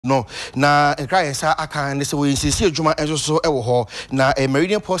No, na enkrayesa aka ne se we insisi adwuma enso ewo ho na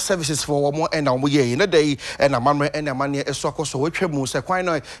Meridian Port Services for more and na ye na day and amamre and amane eso akoso wetwemu se kwan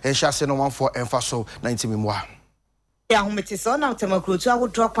no enhyase no man for emfaso 90 mimwa ya humetiso na temakrutu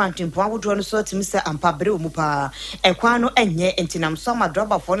awodro kwantimpo awodro no so timi se ampabre omupa ekwan no enye entinam so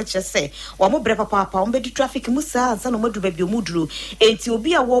amadroba fo no kyese wo mo bre papa ombedi traffic musa ansa no madu ba bi omuduru enti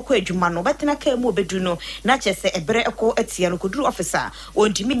obi a wo kɔ adwuma no betena ka mu obedu no na kyese ebre ekɔ atia no koduru officer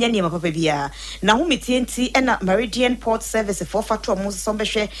ontimi nya ne papa bia na humeti enti na Meridian Port Service for fatro mo so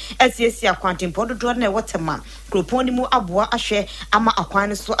behwe asiesi akwantimpo dodo na wotema kroponi mu aboa ahwe ama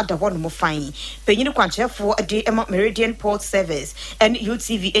akwan so adawo no mo fan penyini kwanchefo de ema Meridian Port Service and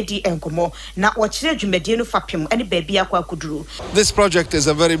UTV AD Enkomo na wachire dwumedie no fapem ene baabi akwa kuduru. This project is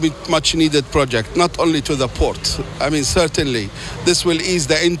a very much needed project, not only to the port. I mean, certainly this will ease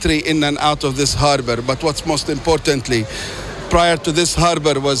the entry in and out of this harbor, but what's most importantly, prior to this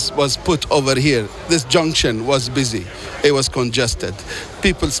harbor was put over here, this junction was busy. It was congested.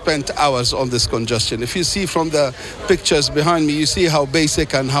 People spent hours on this congestion. If you see from the pictures behind me, you see how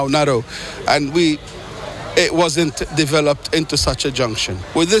basic and how narrow, and it wasn't developed into such a junction.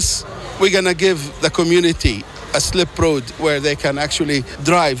 With this, we're going to give the community a slip road where they can actually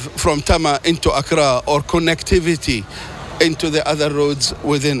drive from Tama into Accra, or connectivity into the other roads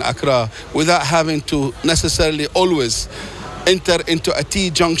within Accra without having to necessarily always enter into a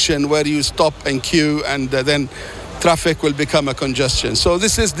T-junction where you stop and queue and then traffic will become a congestion. So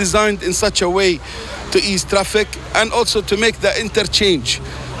this is designed in such a way to ease traffic and also to make the interchange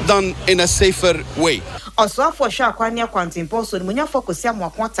done in a safer way. Also for sure kwanya kwantimpo so munya focus ya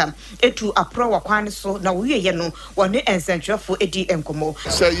mwakwata etu apro wakwan so na wiye no wone ensentwefo edi enkomo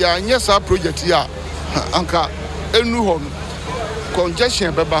say ya nyesa project ya anka enu ho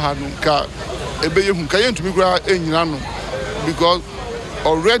congestion beba ha no ka ebeye hu ka yentumi kura enyina no because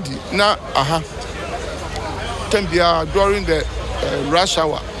already na tempia during the rush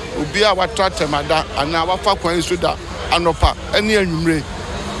hour obi a watra temada ana wafa kwan so da anopa ene anwumre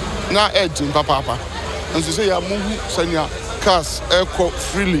na ejin papa and so say ya move sanya cars echo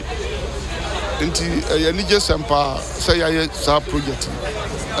freely into ya nije sempa say ya sa project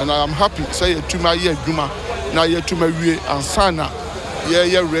and I am happy say ya tuma ye adwuma na ya tuma wie ansana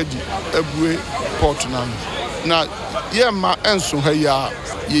ye ready ebue port na ye ma enso ha ya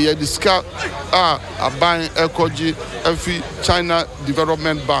ye discuss aban ekoji efi China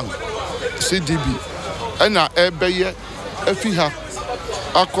Development Bank CDB na ebeye efi ha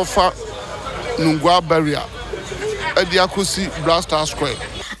akofa Nungwa barrier Ediakusi Blaster Square.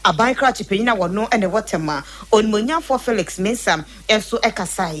 A bankra chipina wono ene watema onmonya for Felix Mensam enso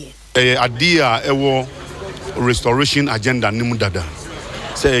ekasaye. Adia ewo restoration agenda nimu dada.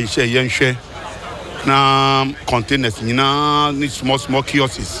 Say yenhwe na containers nyina need small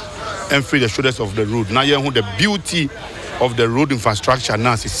kiosks and free the shoulders of the road. Na yen the beauty of the road infrastructure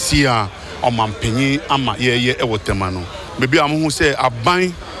na se sia omampanyi ama ye ewo tema no. Maybe am hu say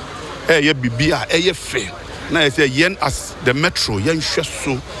aban ye bibia ye fe na say yen as the metro yen hwe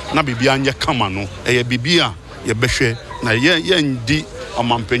so na bibia anye kama no ye bibia ye behwe na yen di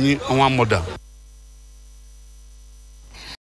omampanyi onwa moda.